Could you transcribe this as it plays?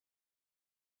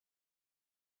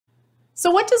So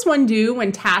what does one do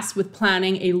when tasked with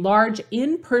planning a large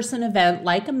in-person event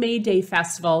like a May Day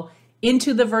festival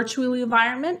into the virtual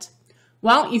environment?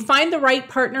 Well, you find the right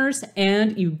partners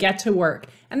and you get to work.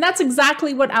 And that's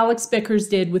exactly what Alex Bickers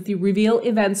did with the Reveal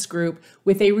Events Group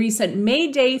with a recent May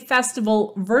Day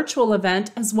Festival virtual event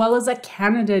as well as a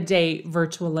Canada Day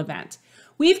virtual event.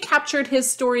 We've captured his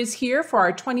stories here for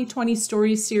our 2020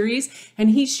 Stories series,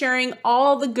 and he's sharing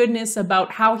all the goodness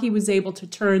about how he was able to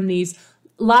turn these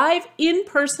live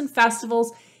in-person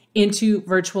festivals into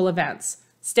virtual events.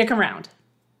 Stick around.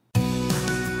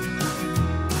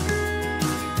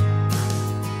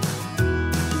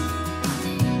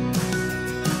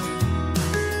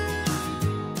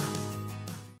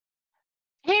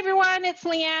 Hey everyone, it's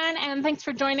Leanne, and thanks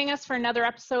for joining us for another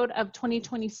episode of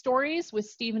 2020 Stories with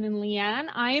Stephen and Leanne.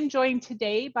 I am joined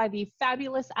today by the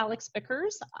fabulous Alex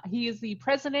Bickers. He is the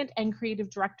president and creative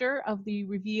director of the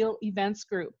Reveal Events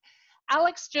Group.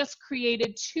 Alex just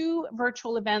created 2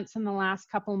 virtual events in the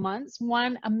last couple months.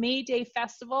 One, a May Day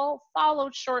festival,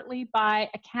 followed shortly by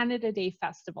a Canada Day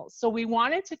festival. So we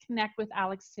wanted to connect with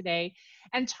Alex today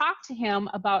and talk to him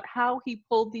about how he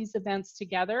pulled these events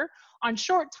together on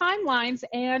short timelines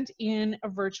and in a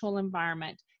virtual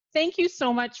environment. Thank you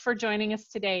so much for joining us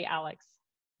today, Alex.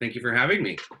 Thank you for having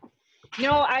me.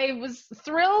 I was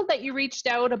thrilled that you reached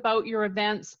out about your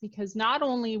events because not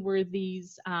only were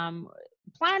these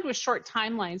planned with short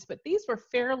timelines, but these were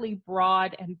fairly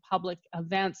broad and public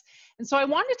events. And so I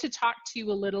wanted to talk to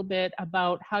you a little bit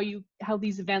about how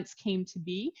these events came to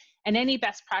be and any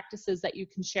best practices that you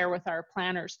can share with our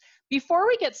planners. Before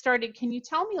we get started, can you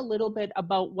tell me a little bit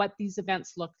about what these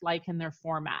events looked like in their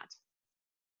format?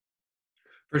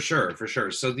 For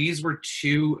sure. So these were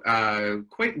 2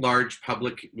 quite large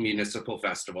public municipal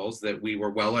festivals that we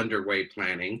were well underway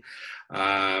planning.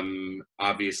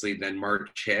 Obviously, then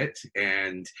March hit,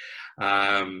 and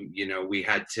we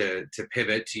had to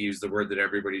pivot, to use the word that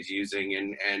everybody's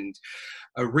using. And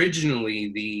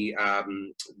originally, the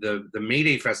May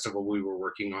Day festival we were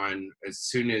working on, as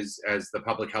soon as the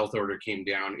public health order came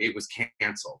down, it was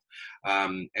canceled.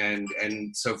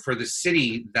 And so for the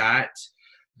city,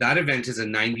 that event is a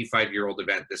 95-year-old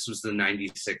event. This was the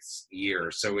 96th year.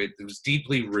 So it was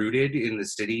deeply rooted in the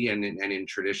city and in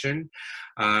tradition.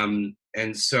 And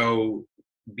so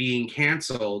being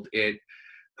canceled, it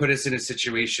put us in a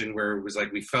situation where it was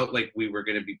like we felt like we were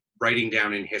going to be writing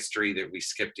down in history that we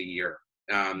skipped a year.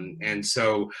 And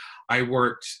so I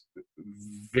worked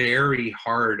very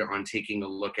hard on taking a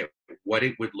look at what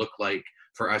it would look like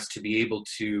for us to be able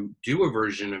to do a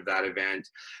version of that event,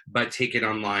 but take it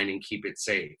online and keep it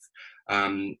safe.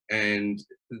 And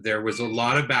there was a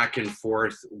lot of back and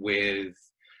forth with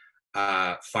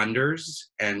funders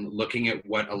and looking at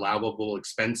what allowable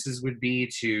expenses would be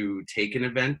to take an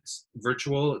event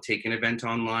virtual, take an event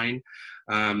online.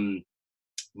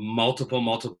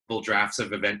 Multiple drafts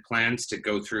of event plans to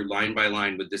go through line by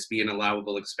line. Would this be an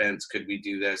allowable expense? Could we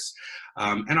do this?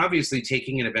 And obviously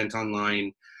taking an event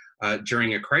online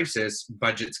during a crisis,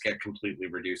 budgets get completely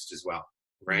reduced as well,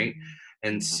 right?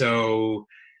 And so,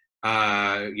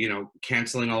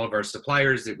 canceling all of our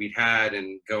suppliers that we'd had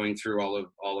and going through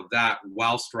all of that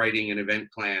whilst writing an event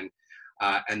plan,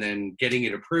 and then getting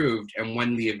it approved. And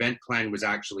when the event plan was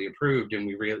actually approved, and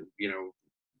we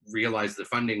realized the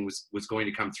funding was going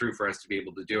to come through for us to be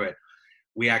able to do it,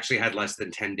 we actually had less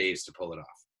than 10 days to pull it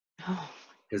off.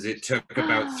 Because it took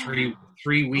about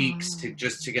three weeks to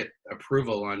get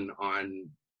approval on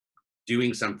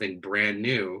doing something brand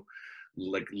new,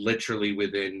 like literally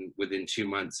within 2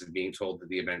 months of being told that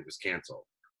the event was canceled.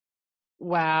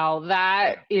 Wow,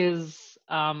 that is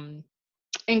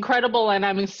incredible, and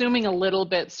I'm assuming a little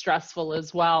bit stressful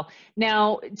as well.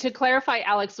 Now, to clarify,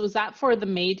 Alex, was that for the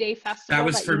May Day festival? That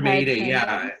was for May Day,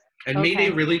 yeah. And Okay. May Day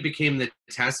really became the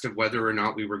test of whether or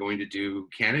not we were going to do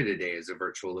Canada Day as a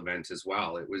virtual event as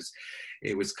well. It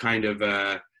was kind of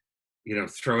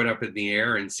throw it up in the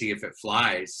air and see if it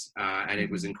flies. And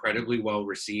it was incredibly well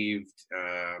received.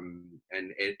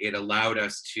 And it allowed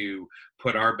us to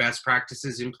put our best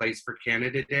practices in place for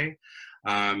Canada Day.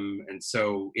 And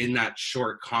so in that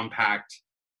short, compact,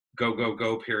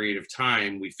 go period of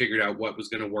time, we figured out what was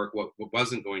going to work, what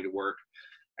wasn't going to work.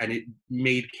 And it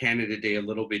made Canada Day a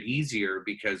little bit easier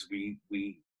because we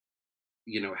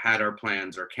had our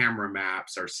plans, our camera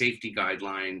maps, our safety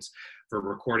guidelines for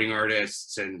recording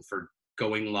artists and for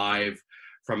going live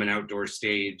from an outdoor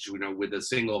stage, with a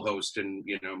single host and,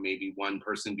 maybe one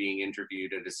person being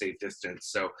interviewed at a safe distance.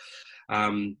 So,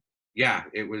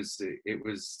 it was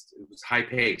high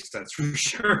paced, that's for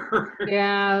sure.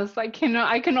 Yes, I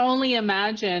can only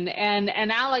imagine.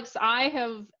 And Alex, I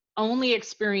have only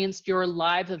experienced your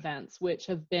live events, which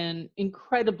have been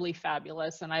incredibly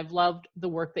fabulous. And I've loved the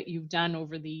work that you've done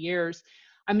over the years.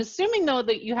 I'm assuming, though,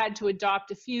 that you had to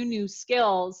adopt a few new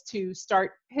skills to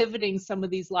start pivoting some of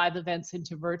these live events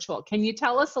into virtual. Can you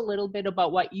tell us a little bit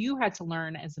about what you had to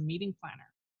learn as a meeting planner?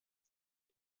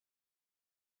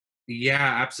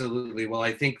 Yeah, absolutely. Well,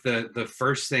 I think the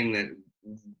first thing that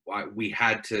we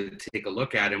had to take a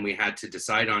look at and we had to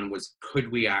decide on was,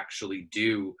 could we actually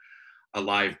do a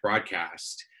live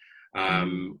broadcast? Mm.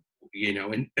 Um, you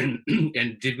know,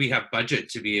 and did we have budget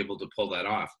to be able to pull that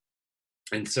off?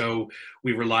 And so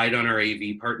we relied on our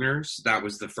AV partners. That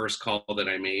was the first call that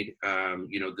I made.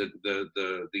 You know,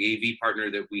 the AV partner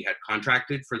that we had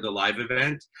contracted for the live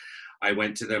event, I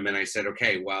went to them and I said,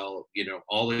 okay, well, you know,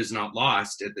 all is not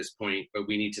lost at this point, but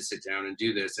we need to sit down and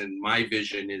do this. And my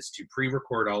vision is to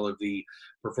pre-record all of the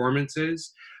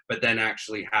performances, but then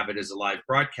actually have it as a live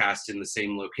broadcast in the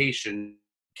same location.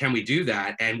 Can we do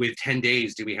that? And with 10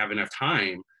 days, do we have enough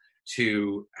time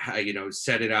to, you know,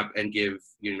 set it up and give,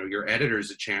 you know, your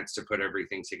editors a chance to put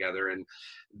everything together? And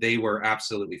they were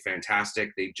absolutely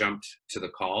fantastic. They jumped to the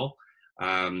call.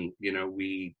 You know,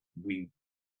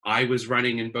 I was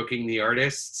running and booking the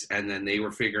artists, and then they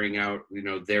were figuring out, you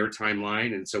know, their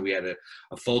timeline. And so we had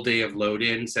a full day of load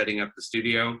in, setting up the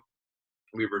studio.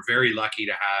 We were very lucky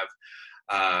to have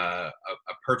a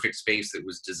perfect space that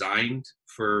was designed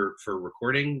for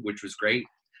recording, which was great.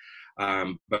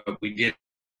 But we did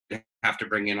have to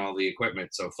bring in all the equipment.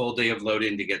 So a full day of load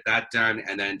in to get that done,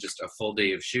 and then just a full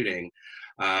day of shooting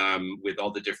with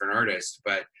all the different artists.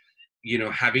 But, you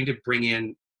know, having to bring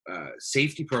in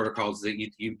safety protocols that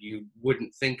you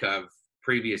wouldn't think of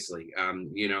previously.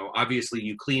 You know, obviously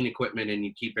you clean equipment and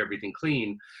you keep everything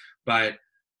clean, but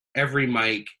every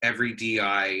mic, every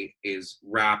DI is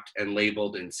wrapped and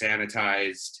labeled and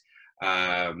sanitized.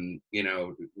 You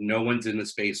know, no one's in the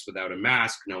space without a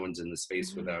mask. No one's in the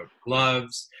space without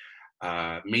gloves.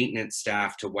 Maintenance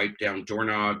staff to wipe down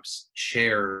doorknobs,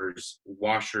 chairs,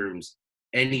 washrooms,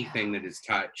 anything that is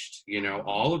touched, you know,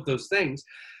 all of those things.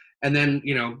 And then,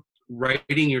 you know,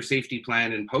 writing your safety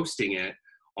plan and posting it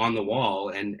on the wall,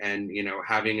 and you know,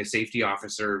 having a safety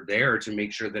officer there to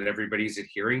make sure that everybody's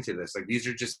adhering to this. Like, these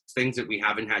are just things that we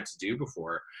haven't had to do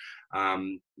before.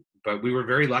 But we were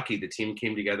very lucky. The team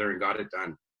came together and got it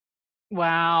done.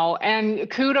 Wow. And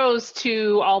kudos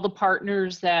to all the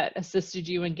partners that assisted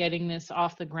you in getting this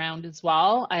off the ground as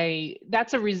well.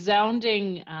 That's a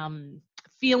resounding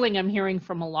feeling I'm hearing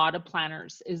from a lot of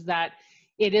planners, is that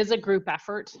it is a group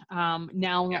effort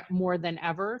now more than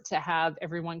ever, to have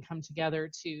everyone come together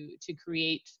to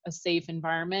create a safe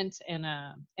environment and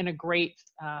a great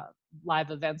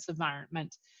live events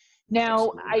environment.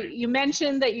 Now, you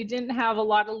mentioned that you didn't have a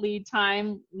lot of lead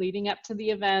time leading up to the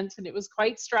event, and it was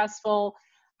quite stressful.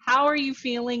 How are you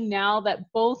feeling now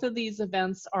that both of these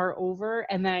events are over?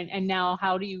 And now,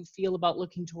 how do you feel about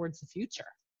looking towards the future?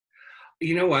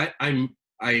 You know what? I'm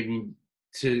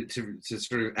to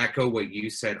sort of echo what you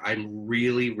said. I'm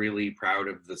really, really proud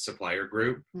of the supplier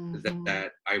group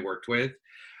that I worked with.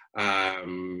 I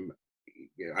don't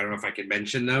know if I could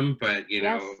mention them, but you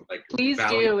know, like, please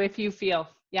do if you feel.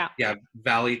 Yeah,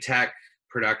 Valley Tech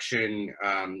Production,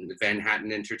 Van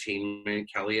Hatten Entertainment,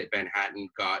 Kelly at Van Hatten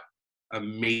got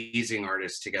amazing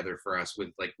artists together for us with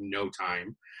like no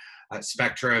time.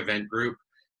 Spectra Event Group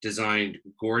designed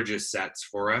gorgeous sets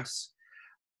for us,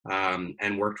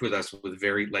 and worked with us with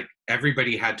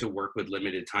everybody had to work with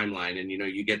limited timeline. And you know,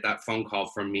 you get that phone call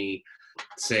from me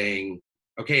saying,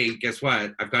 okay, guess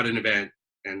what? I've got an event,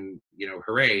 and you know,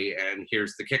 hooray, and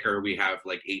here's the kicker, we have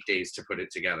like 8 days to put it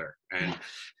together. And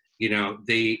you know,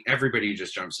 everybody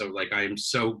just jumped. So like, I am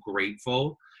so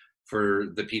grateful for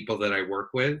the people that I work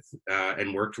with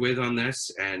and worked with on this.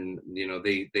 And you know,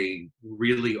 they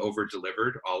really over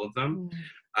delivered, all of them.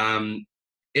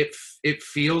 It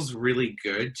feels really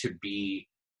good to be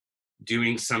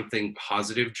doing something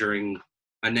positive during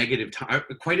a negative time,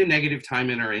 quite a negative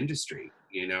time in our industry,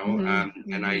 you know.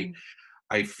 And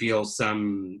I feel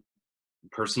some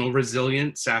personal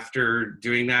resilience after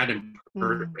doing that, and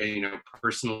you know,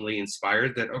 personally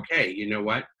inspired that, okay, you know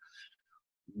what,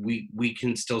 we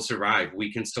can still survive,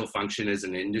 we can still function as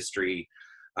an industry.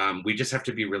 We just have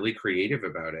to be really creative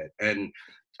about it. And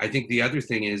I think the other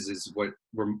thing is what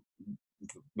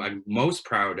I'm most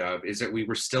proud of is that we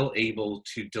were still able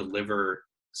to deliver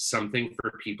something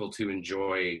for people to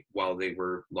enjoy while they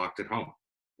were locked at home.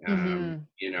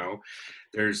 You know,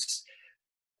 there's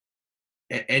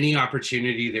any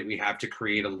opportunity that we have to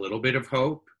create a little bit of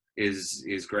hope is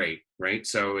great, right?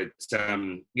 So it's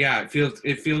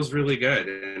it feels really good,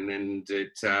 and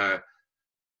it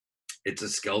it's a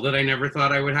skill that I never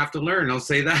thought I would have to learn. I'll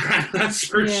say that. That's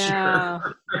for Yeah.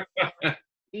 sure.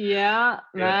 Yeah,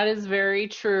 Yeah. that is very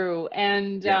true.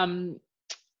 Yeah.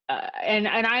 And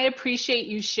I appreciate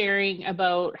you sharing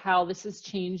about how this has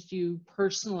changed you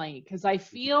personally, because I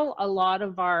feel a lot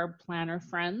of our planner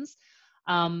friends,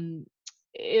 um,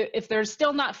 if they're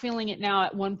still not feeling it now,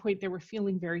 at one point they were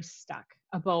feeling very stuck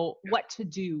about what to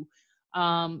do.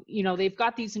 You know, they've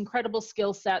got these incredible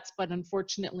skill sets, but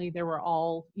unfortunately they were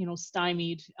all, you know,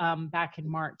 stymied back in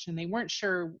March, and they weren't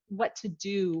sure what to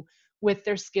do with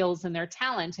their skills and their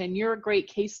talent. And you're a great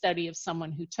case study of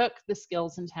someone who took the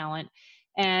skills and talent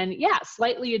and, yeah,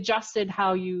 slightly adjusted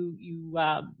how you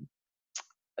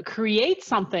create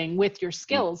something with your Mm.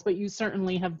 skills, but you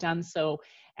certainly have done so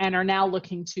and are now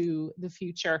looking to the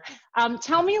future.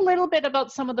 Tell me a little bit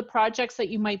about some of the projects that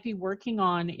you might be working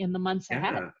on in the months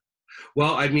ahead. Yeah.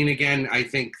 Well, I mean, again, I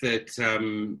think that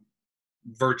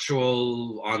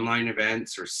virtual online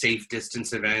events or safe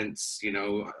distance events, you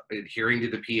know, adhering to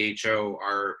the PHO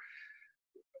are,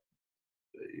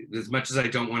 as much as I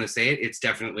don't want to say it, it's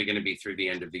definitely going to be through the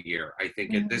end of the year. I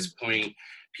think at this Mhm. point,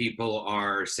 people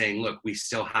are saying, look, we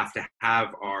still have to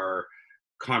have our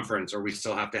conference, or we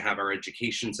still have to have our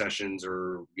education sessions,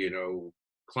 or, you know,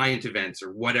 client events,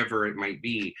 or whatever it might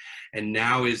be. And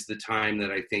now is the time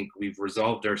that I think we've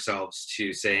resolved ourselves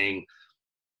to saying,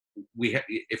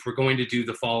 if we're going to do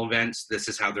the fall events, this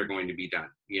is how they're going to be done,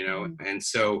 you know. Mhm. And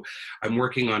so I'm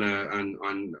working on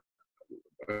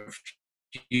a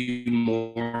few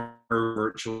more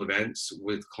virtual events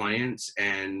with clients,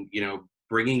 and, you know,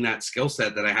 bringing that skill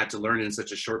set that I had to learn in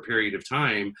such a short period of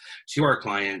time to our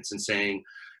clients and saying,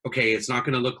 okay, it's not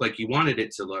going to look like you wanted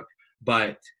it to look,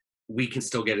 but we can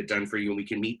still get it done for you, and we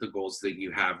can meet the goals that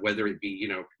you have, whether it be, you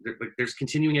know, there's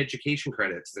continuing education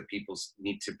credits that people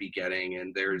need to be getting,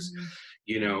 and there's, Mhm.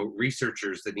 you know,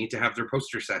 researchers that need to have their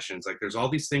poster sessions. Like, there's all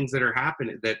these things that are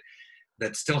happening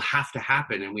that still have to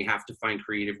happen, and we have to find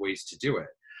creative ways to do it.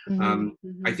 Mhm.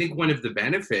 I Mhm. think one of the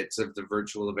benefits of the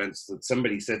virtual events that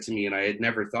somebody said to me, and I had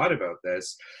never thought about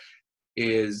this,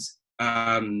 is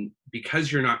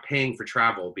because you're not paying for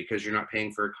travel, because you're not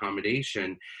paying for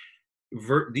accommodation,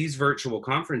 these virtual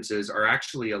conferences are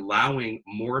actually allowing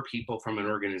more people from an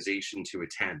organization to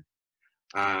attend.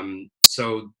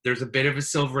 So there's a bit of a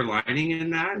silver lining in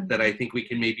that I Mhm. think we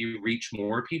can maybe reach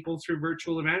more people through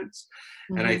virtual events.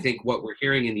 And I Mhm. think what we're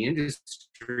hearing in the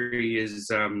industry is,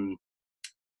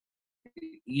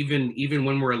 even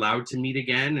when we're allowed to meet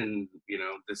again, and, you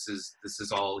know, this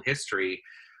is all history,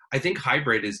 I think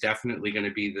hybrid is definitely going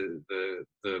to be the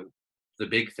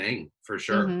big thing for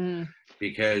sure, Mhm.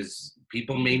 because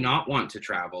people may not want to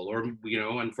travel, or, you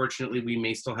know, unfortunately we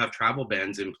may still have travel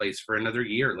bans in place for another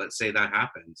year, let's say that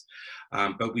happens.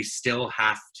 But we still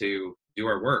have to do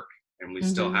our work, and we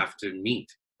still Mhm. have to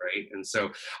meet, right? And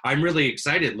so I'm really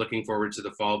excited, looking forward to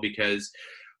the fall, because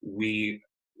we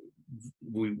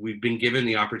we've been given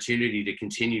the opportunity to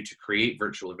continue to create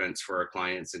virtual events for our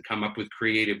clients and come up with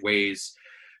creative ways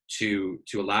to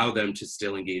allow them to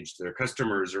still engage their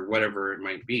customers, or whatever it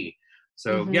might be.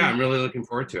 So yeah, Mhm. I'm really looking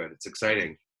forward to it. It's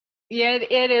exciting. Yeah,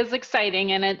 it is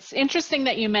exciting. And it's interesting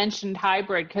that you mentioned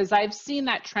hybrid, because I've seen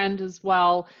that trend as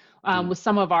well Mm. with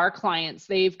some of our clients.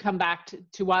 They've come back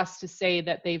to us to say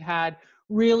that they've had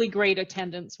really great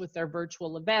attendance with their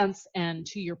virtual events. And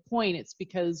to your point, it's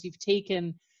because you've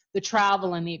taken the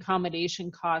travel and the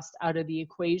accommodation cost out of the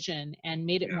equation and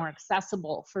made it Yeah. more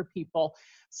accessible for people.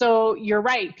 So you're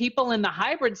right. People in the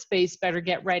hybrid space better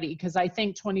get ready, because I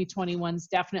think 2021 is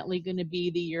definitely going to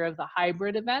be the year of the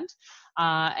hybrid event. And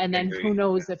I then agree. who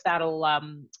knows if that'll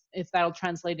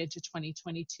translate into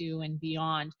 2022 and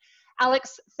beyond.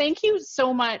 Alex, thank you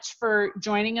so much for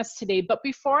joining us today. But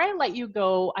before I let you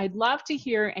go, I'd love to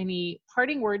hear any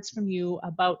parting words from you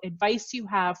about advice you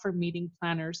have for meeting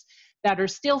planners that are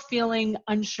still feeling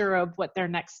unsure of what their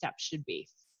next step should be.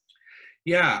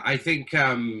 Yeah, I think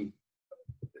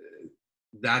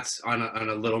that's on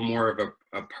a little more of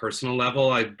a personal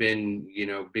level. I've been, you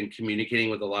know, been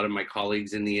communicating with a lot of my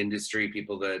colleagues in the industry,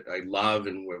 people that I love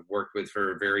and have worked with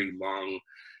for a very long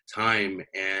time.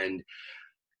 And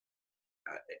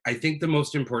I think the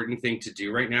most important thing to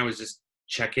do right now is just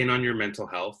check in on your mental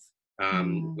health.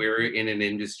 Mm, We're in an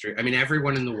industry, I mean,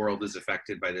 everyone in the world is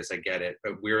affected by this, I get it,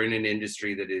 but we're in an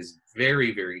industry that is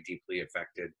very, very deeply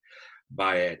affected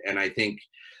by it. And I think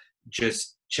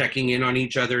just checking in on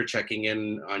each other, checking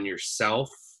in on yourself,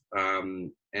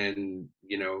 and,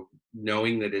 you know,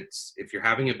 knowing that if you're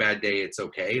having a bad day, it's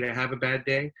okay to have a bad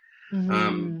day.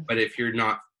 mhm, But if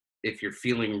you're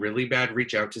feeling really bad,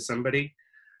 reach out to somebody.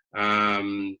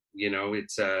 You know,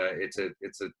 it's a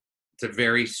it's a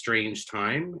very strange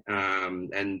time,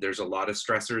 and there's a lot of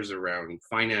stressors around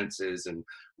finances and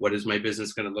what is my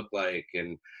business going to look like,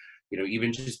 and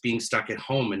even just being stuck at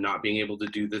home and not being able to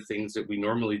do the things that we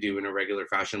normally do in a regular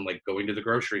fashion, like going to the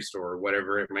grocery store or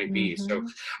whatever it might be. So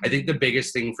I think the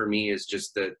biggest thing for me is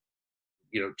just that,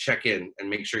 check in and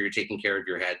make sure you're taking care of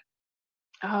your head.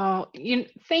 Oh,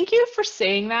 thank you for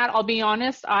saying that. I'll be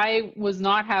honest, I was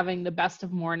not having the best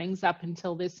of mornings up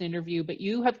until this interview, but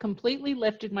you have completely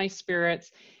lifted my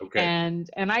spirits. Okay.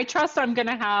 And I trust I'm going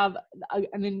to have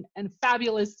a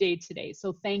fabulous day today.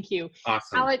 So thank you.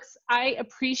 Awesome. Alex, I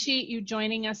appreciate you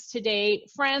joining us today.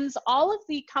 Friends, all of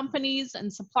the companies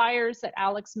and suppliers that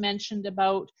Alex mentioned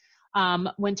about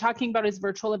when talking about his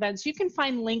virtual events, you can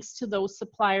find links to those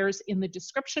suppliers in the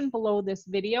description below this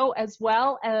video, as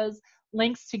well as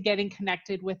links to getting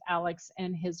connected with Alex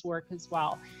and his work as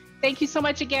well. Thank you so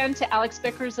much again to Alex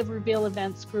Bickers of Reveal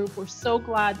Events Group. We're so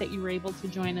glad that you were able to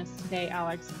join us today,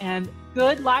 Alex, and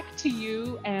good luck to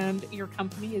you and your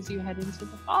company as you head into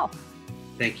the fall.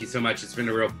 Thank you so much. It's been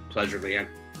a real pleasure, Leanne.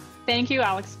 Thank you,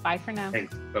 Alex. Bye for now.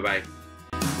 Thanks. Bye-bye.